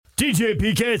DJ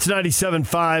PK, it's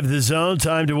 97.5 The Zone.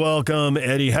 Time to welcome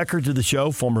Eddie Heckard to the show,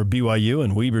 former BYU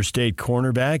and Weber State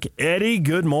cornerback. Eddie,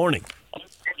 good morning.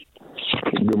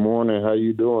 Good morning. How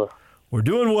you doing? We're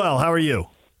doing well. How are you?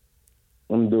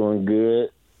 I'm doing good.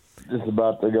 Just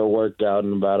about to go work out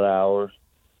in about an hour.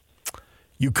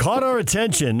 You caught our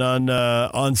attention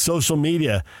on social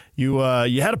media. You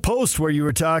had a post where you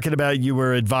were talking about you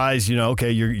were advised, okay,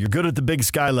 you're good at the Big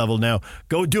Sky level now.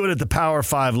 Go do it at the Power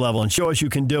 5 level and show us you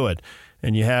can do it.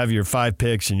 And you have your 5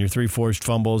 picks and your 3 forced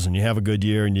fumbles and you have a good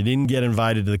year and you didn't get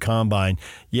invited to the Combine.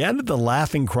 You added the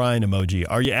laughing, crying emoji.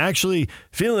 Are you actually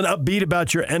feeling upbeat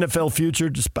about your NFL future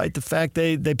despite the fact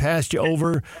they passed you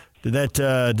over? Does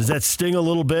that sting a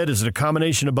little bit? Is it a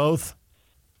combination of both?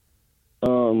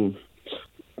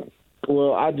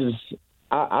 Well, I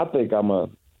think I'm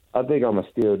gonna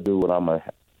still do what I'm gonna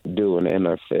do in the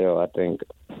NFL. I think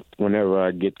whenever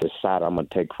I get the shot, I'm gonna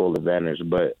take full advantage.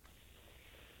 But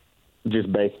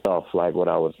just based off like what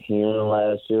I was hearing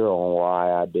last year on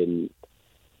why I didn't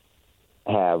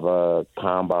have a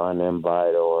Combine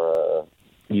invite or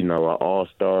an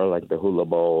All-Star like the Hula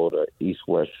Bowl, the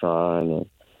East-West Shrine, and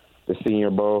the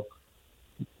Senior Bowl,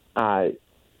 the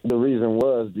reason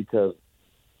was because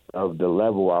of the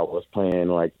level I was playing.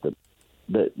 Like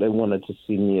they wanted to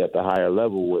see me at the higher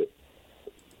level with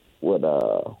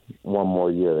one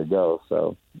more year to go.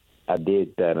 So I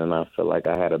did that, and I feel like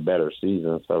I had a better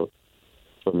season. So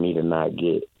for me to not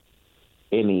get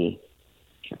any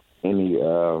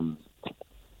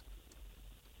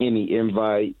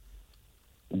invite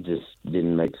just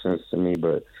didn't make sense to me.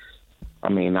 But I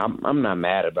mean, I'm not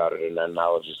mad about it or nothing. I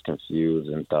was just confused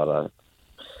and thought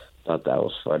that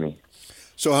was funny.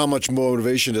 So how much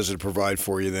motivation does it provide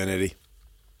for you then, Eddie?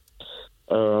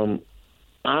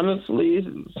 Honestly,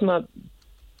 it's not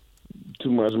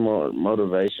too much more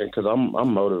motivation because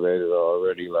I'm motivated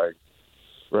already. Like,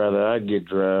 whether I get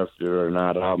drafted or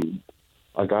not, I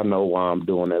know why I'm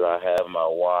doing it. I have my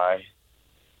why.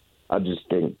 I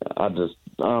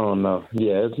don't know.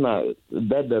 Yeah, it's not,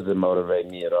 that doesn't motivate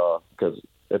me at all because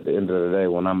at the end of the day,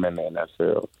 when I'm in the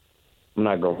NFL, I'm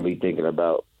not going to be thinking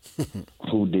about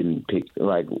who didn't pick,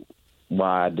 like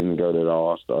why I didn't go to the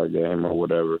All-Star game or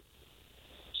whatever.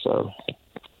 So,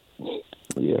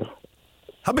 yeah.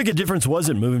 How big a difference was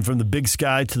it moving from the Big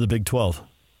Sky to the Big 12?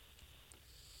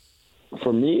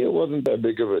 For me, it wasn't that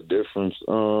big of a difference.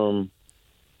 I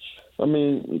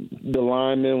mean, the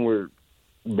linemen were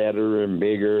better and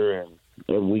bigger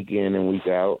and week in and week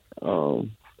out.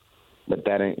 But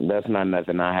that's not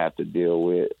nothing I have to deal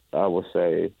with. I would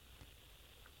say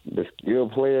the skill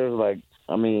players,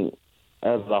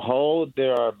 as a whole,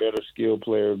 there are better skill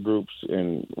player groups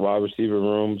in wide receiver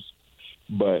rooms.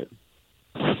 But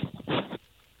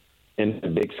in the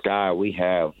Big Sky, we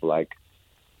have,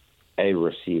 a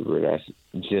receiver that's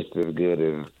just as good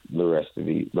as the rest of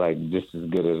just as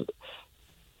good as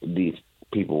these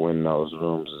people in those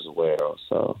rooms as well.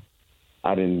 So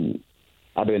I didn't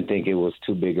think it was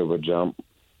too big of a jump.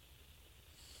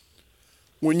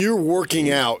 When you're working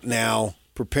out now,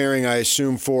 preparing, I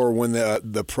assume, for when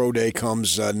the pro day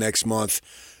comes next month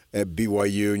at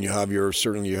BYU, and you have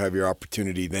your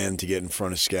opportunity then to get in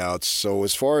front of scouts. So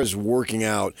as far as working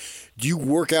out, do you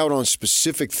work out on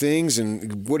specific things,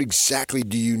 and what exactly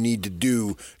do you need to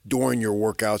do during your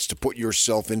workouts to put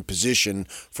yourself in position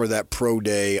for that pro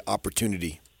day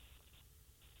opportunity?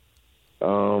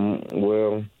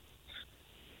 Well,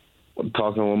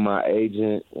 talking with my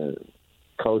agent,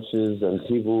 coaches, and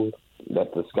people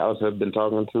that the scouts have been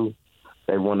talking to,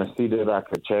 they want to see that I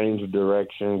could change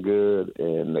direction good,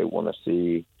 and they want to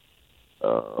see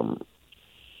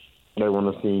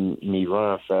me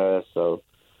run fast. So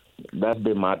that's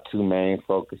been my two main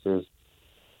focuses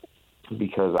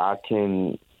because as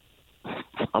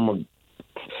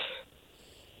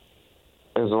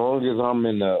long as I'm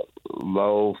in the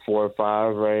low 4 or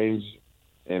 5 range,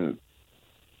 and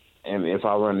if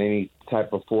I run any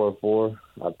type of 4.4,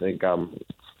 I think I'm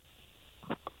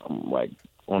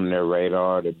on their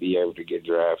radar to be able to get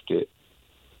drafted.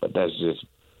 But that's just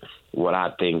what I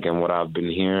think and what I've been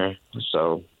hearing.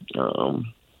 So, and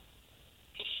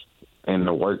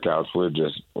the workouts, we're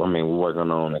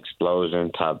working on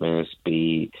explosion, top end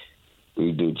speed.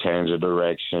 We do change of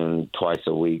direction twice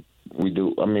a week. We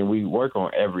work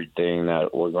on everything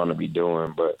that we're going to be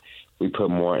doing, but we put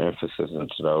more emphasis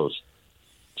into those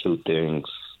two things.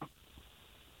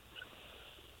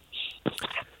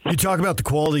 You talk about the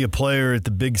quality of player at the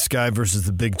Big Sky versus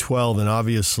the Big 12, and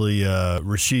obviously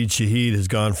Rashid Shaheed has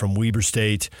gone from Weber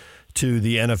State to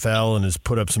the NFL and has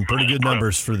put up some pretty good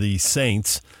numbers for the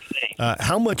Saints.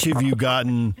 How much have you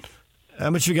gotten How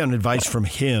much have you gotten advice from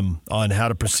him on how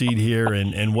to proceed here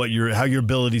and how your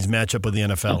abilities match up with the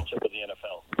NFL?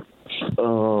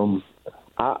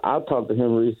 I talked to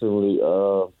him recently.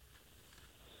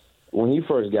 When he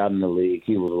first got in the league,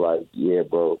 he was like, "Yeah,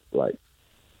 bro, like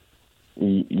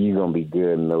you're gonna be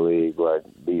good in the league. Like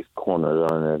these corners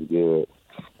aren't as good.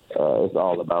 It's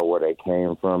all about where they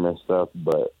came from and stuff.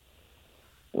 But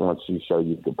once you show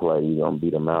you can play, you're gonna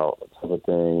beat them out, type of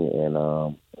thing." And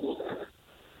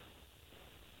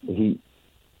he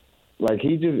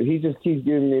just keeps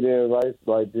giving me the advice,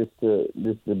 like just to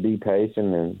be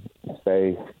patient and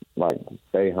stay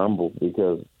humble,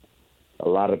 because a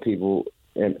lot of people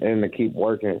and to keep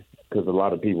working, because a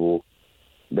lot of people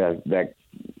that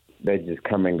they just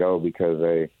come and go because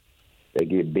they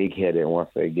get big headed once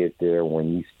they get there,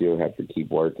 when you still have to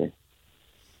keep working.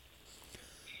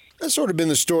 That's sort of been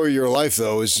the story of your life,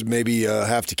 though, is maybe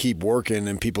have to keep working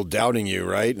and people doubting you,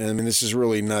 right? I mean, this is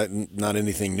really not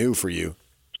anything new for you.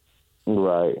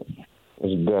 Right.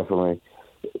 It's definitely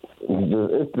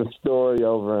it's the story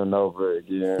over and over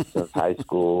again since high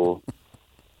school.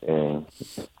 And,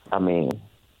 I mean,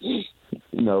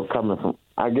 coming from,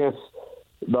 I guess,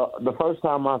 the first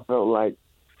time I felt like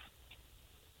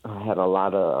I had a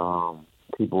lot of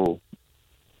people,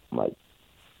 like,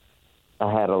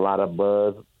 I had a lot of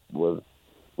buzz was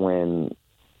when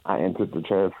I entered the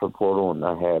transfer portal, and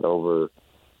I had over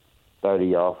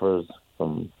 30 offers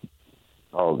from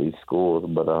all these schools.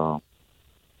 But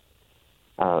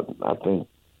I think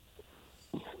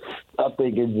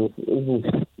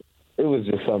it was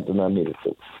just something I needed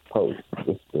to post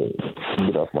just to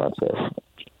get off my chest.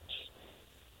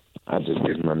 I just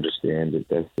didn't understand it.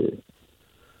 That's it.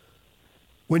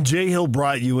 When Jay Hill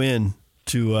brought you in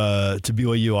to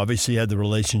BYU, obviously you had the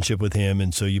relationship with him,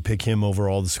 and so you pick him over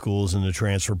all the schools in the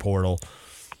transfer portal.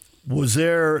 Was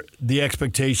there the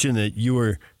expectation that you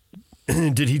were –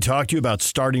 did he talk to you about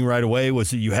starting right away?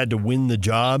 Was it you had to win the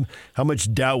job? How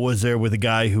much doubt was there with a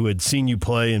guy who had seen you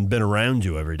play and been around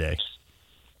you every day?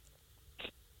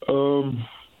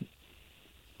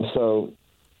 So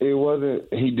it wasn't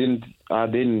 – I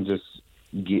didn't just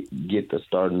get the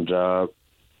starting job,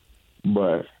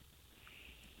 but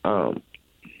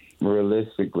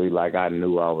realistically, like, I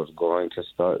knew I was going to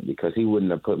start, because he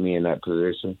wouldn't have put me in that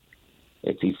position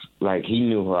if he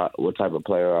knew what type of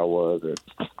player I was and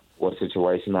what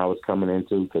situation I was coming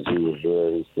into, because he was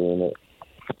there, he's seeing it.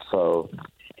 So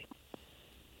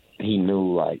he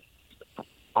knew, like,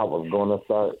 I was going to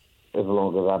start as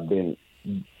long as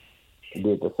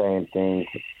did the same thing.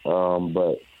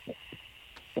 But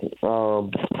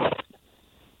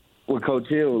with Coach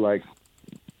Hill, like,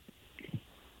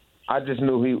 I just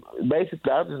knew he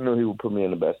would put me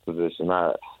in the best position.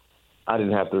 I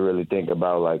didn't have to really think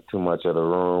about, like, too much of the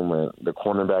room and the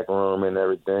cornerback room and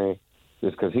everything,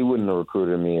 just because he wouldn't have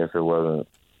recruited me if it wasn't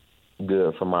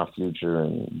good for my future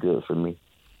and good for me.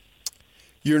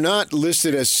 You're not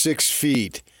listed as 6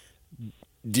 feet.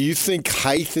 Do you think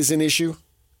height is an issue?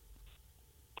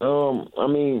 I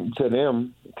mean, to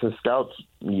scouts,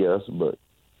 yes, but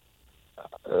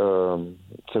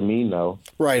to me, no.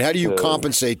 Right. How do you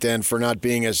compensate then for not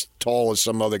being as tall as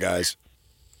some other guys?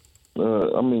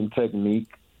 I mean,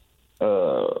 technique.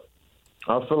 I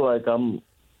feel like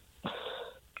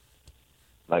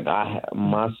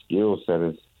my skill set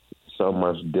is so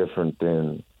much different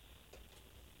than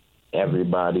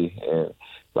everybody, and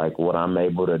like what I'm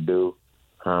able to do,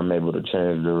 how I'm able to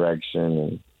change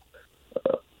direction,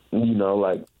 and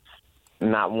like,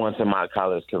 not once in my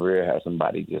college career has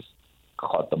somebody just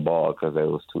caught the ball because they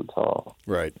was too tall.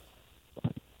 Right.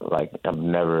 Like, I've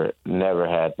never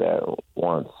had that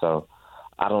once. So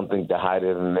I don't think the height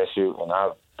is an issue. And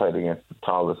I've played against the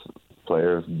tallest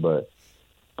players, but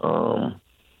I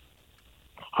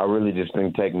really just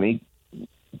think technique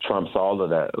trumps all of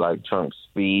that. Like, trumps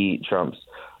speed, trumps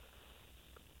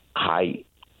height,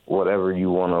 whatever you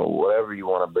want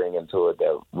to bring into it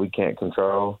that we can't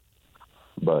control.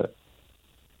 But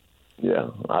yeah,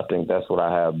 I think that's what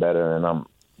I have better, and I'm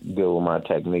good with my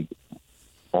technique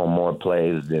on more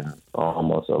plays than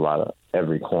almost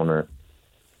every corner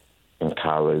in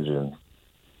college, and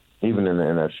even in the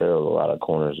NFL, a lot of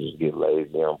corners just get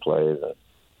lazy on plays, and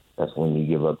that's when you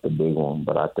give up the big one.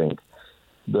 But I think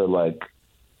the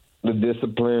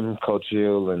discipline Coach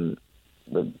Hill and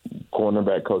the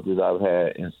cornerback coaches I've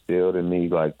had instilled in me,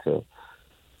 like, to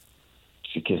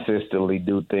consistently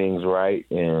do things right,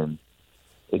 and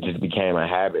it just became a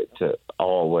habit to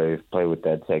always play with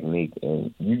that technique.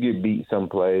 And you get beat some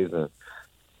plays and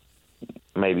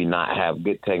maybe not have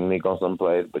good technique on some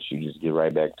plays, but you just get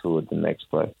right back to it the next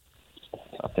play.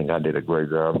 I think I did a great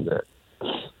job of that.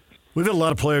 We've had a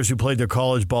lot of players who played their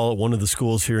college ball at one of the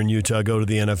schools here in Utah go to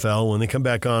the NFL. When they come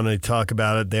back on and they talk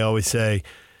about it, they always say,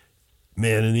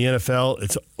 man, in the NFL,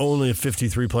 it's only a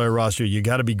 53-player roster. You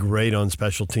got to be great on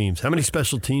special teams. How many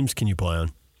special teams can you play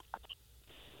on?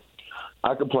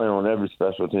 I could play on every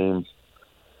special teams.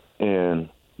 And,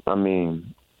 I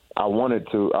mean, I wanted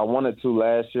to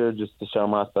last year just to show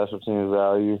my special teams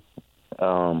value.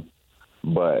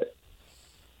 But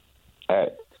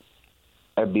at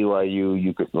BYU,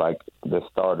 you could, like, the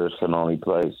starters can only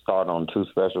start on 2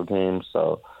 special teams,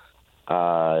 so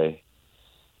I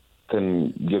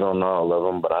couldn't get on all of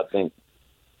them, but I think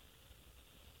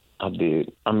I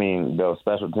did. I mean, the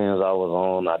special teams I was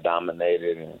on, I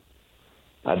dominated, and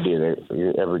I did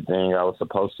everything I was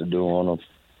supposed to do on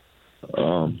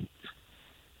them.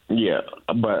 Yeah,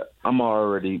 but I'm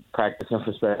already practicing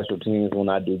for special teams when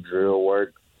I do drill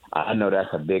work. I know that's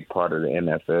a big part of the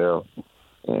NFL,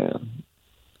 and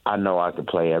I know I could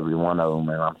play every one of them,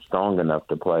 and I'm strong enough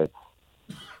to play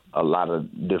a lot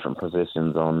of different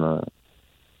positions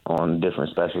on different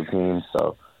special teams.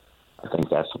 So I think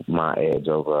that's my edge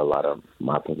over a lot of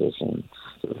my positions.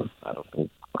 I don't think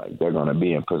they're going to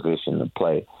be in position to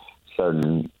play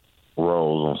certain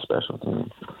roles on special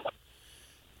teams.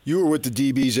 You were with the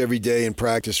DBs every day in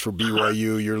practice for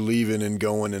BYU. You're leaving and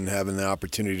going and having the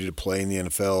opportunity to play in the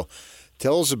NFL.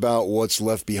 Tell us about what's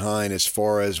left behind as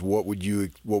far as what would you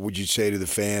say to the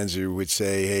fans who would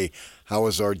say, hey, how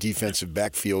is our defensive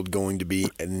backfield going to be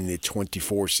in the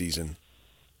 24 season?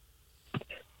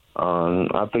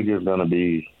 I think it's going to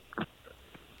be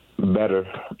better.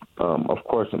 Of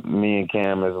course, me and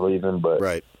Cam is leaving, but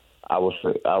right. I would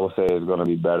say it's going to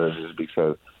be better just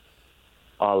because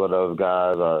all of those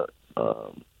guys are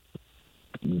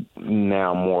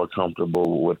now more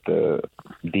comfortable with the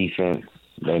defense.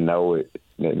 They know it.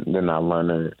 They're not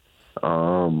learning it.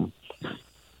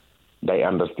 They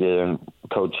understand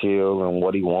Coach Hill and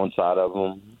what he wants out of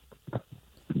them.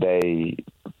 They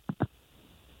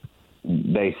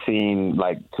seen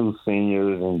like 2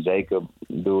 seniors and Jacob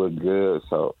do it good,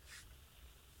 so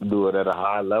do it at a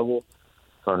high level.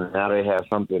 So now they have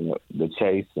something to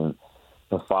chase and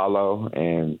to follow,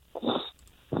 and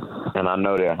I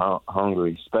know they're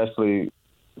hungry, especially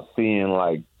seeing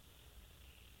like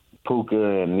Puka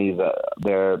and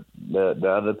the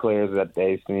other players that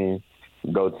they've seen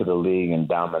go to the league and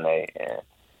dominate and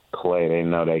play. They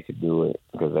know they could do it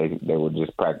because they were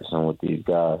just practicing with these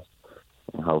guys.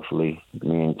 And hopefully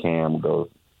me and Cam goes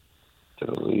to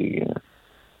the league and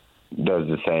does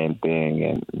the same thing,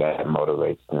 and that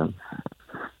motivates them.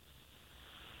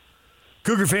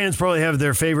 Cougar fans probably have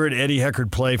their favorite Eddie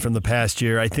Heckard play from the past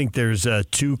year. I think there's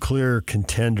 2 clear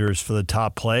contenders for the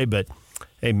top play, but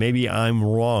hey, maybe I'm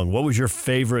wrong. What was your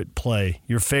favorite play,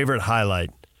 your favorite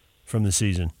highlight from the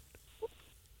season?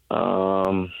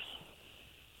 My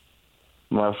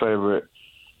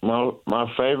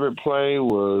favorite play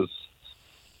was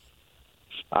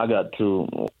I got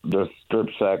to the strip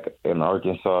sack in the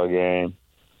Arkansas game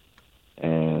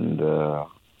and the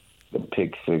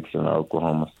pick 6 in the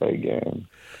Oklahoma State game.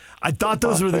 I thought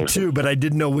those were the 2, but I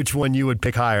didn't know which one you would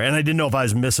pick higher. And I didn't know if I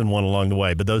was missing one along the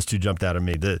way, but those 2 jumped out at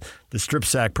me. The strip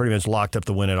sack pretty much locked up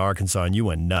the win at Arkansas, and you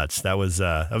went nuts. That was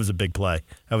a big play.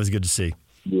 That was good to see.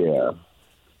 Yeah.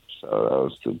 So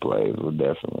those 2 plays were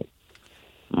definitely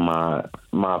my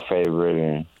favorite,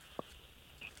 and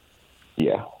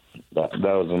yeah,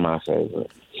 those are my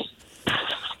favorite.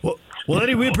 Well,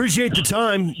 Eddie, we appreciate the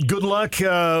time. Good luck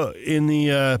in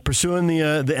the pursuing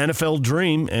the NFL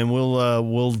dream, and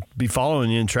we'll be following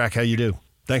you and track how you do.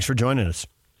 Thanks for joining us.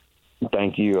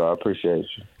 Thank you. I appreciate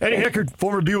you. Eddie Heckard,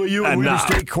 former BYU and Weber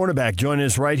State cornerback, joining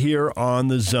us right here on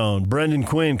The Zone. Brendan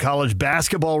Quinn, college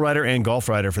basketball writer and golf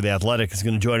writer for The Athletic, is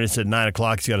going to join us at 9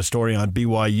 o'clock. He's got a story on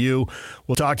BYU.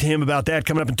 We'll talk to him about that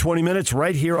coming up in 20 minutes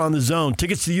right here on The Zone.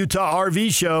 Tickets to the Utah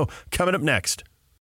RV Show coming up next.